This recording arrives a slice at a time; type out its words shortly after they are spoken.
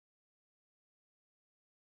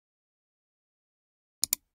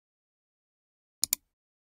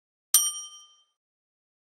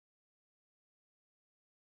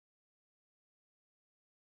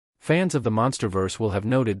Fans of the MonsterVerse will have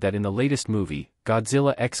noted that in the latest movie,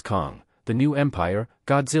 Godzilla x Kong, The New Empire,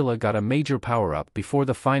 Godzilla got a major power-up before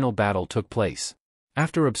the final battle took place.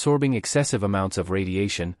 After absorbing excessive amounts of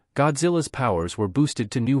radiation, Godzilla's powers were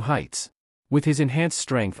boosted to new heights. With his enhanced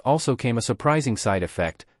strength also came a surprising side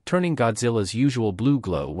effect, turning Godzilla's usual blue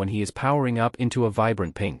glow when he is powering up into a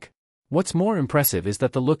vibrant pink. What's more impressive is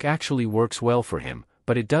that the look actually works well for him,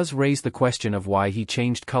 but it does raise the question of why he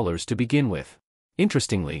changed colors to begin with.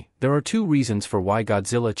 Interestingly, there are two reasons for why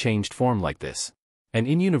Godzilla changed form like this. An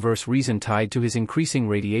in-universe reason tied to his increasing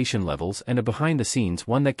radiation levels and a behind-the-scenes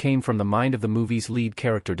one that came from the mind of the movie's lead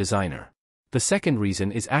character designer. The second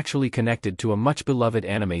reason is actually connected to a much-beloved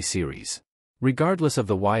anime series. Regardless of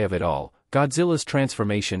the why of it all, Godzilla's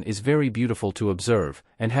transformation is very beautiful to observe,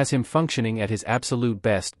 and has him functioning at his absolute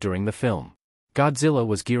best during the film. Godzilla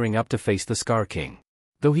was gearing up to face the Scar King.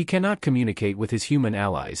 Though he cannot communicate with his human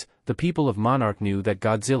allies, the people of Monarch knew that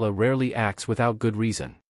Godzilla rarely acts without good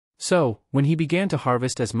reason. So, when he began to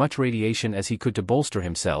harvest as much radiation as he could to bolster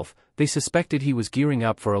himself, they suspected he was gearing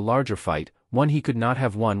up for a larger fight, one he could not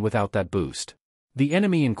have won without that boost. The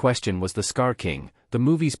enemy in question was the Scar King, the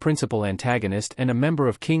movie's principal antagonist and a member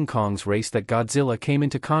of King Kong's race that Godzilla came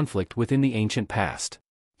into conflict with in the ancient past.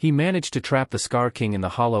 He managed to trap the Scar King in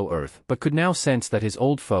the hollow earth but could now sense that his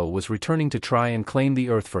old foe was returning to try and claim the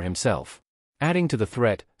earth for himself. Adding to the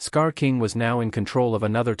threat, Scar King was now in control of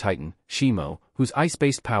another titan, Shimo, whose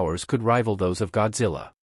ice-based powers could rival those of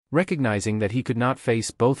Godzilla. Recognizing that he could not face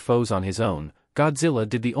both foes on his own, Godzilla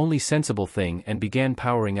did the only sensible thing and began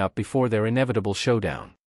powering up before their inevitable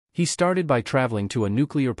showdown. He started by traveling to a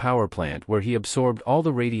nuclear power plant where he absorbed all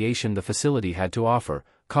the radiation the facility had to offer,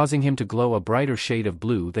 causing him to glow a brighter shade of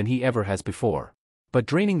blue than he ever has before. But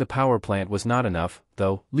draining the power plant was not enough,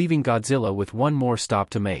 though, leaving Godzilla with one more stop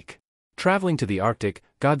to make. Traveling to the Arctic,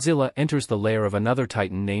 Godzilla enters the lair of another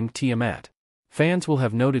titan named Tiamat. Fans will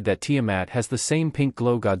have noted that Tiamat has the same pink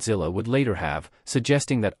glow Godzilla would later have,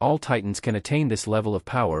 suggesting that all titans can attain this level of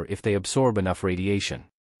power if they absorb enough radiation.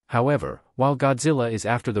 However, while Godzilla is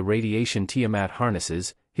after the radiation Tiamat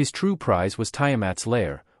harnesses, his true prize was Tiamat's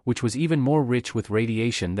lair, which was even more rich with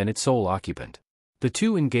radiation than its sole occupant. The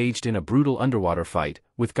two engaged in a brutal underwater fight,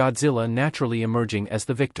 with Godzilla naturally emerging as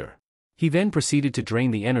the victor. He then proceeded to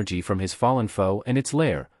drain the energy from his fallen foe and its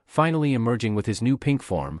lair, finally emerging with his new pink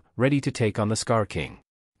form, ready to take on the Scar King.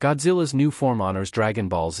 Godzilla's new form honors Dragon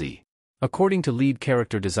Ball Z. According to lead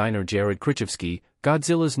character designer Jared Krichevsky,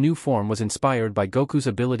 Godzilla's new form was inspired by Goku's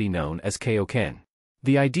ability known as Kaioken.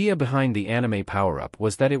 The idea behind the anime power-up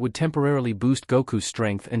was that it would temporarily boost Goku's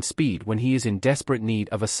strength and speed when he is in desperate need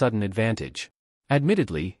of a sudden advantage.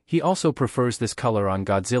 Admittedly, he also prefers this color on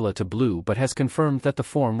Godzilla to blue but has confirmed that the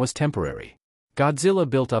form was temporary. Godzilla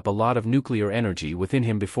built up a lot of nuclear energy within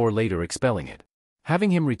him before later expelling it. Having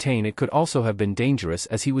him retain it could also have been dangerous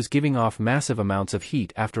as he was giving off massive amounts of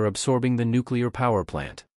heat after absorbing the nuclear power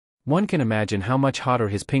plant. One can imagine how much hotter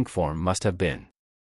his pink form must have been.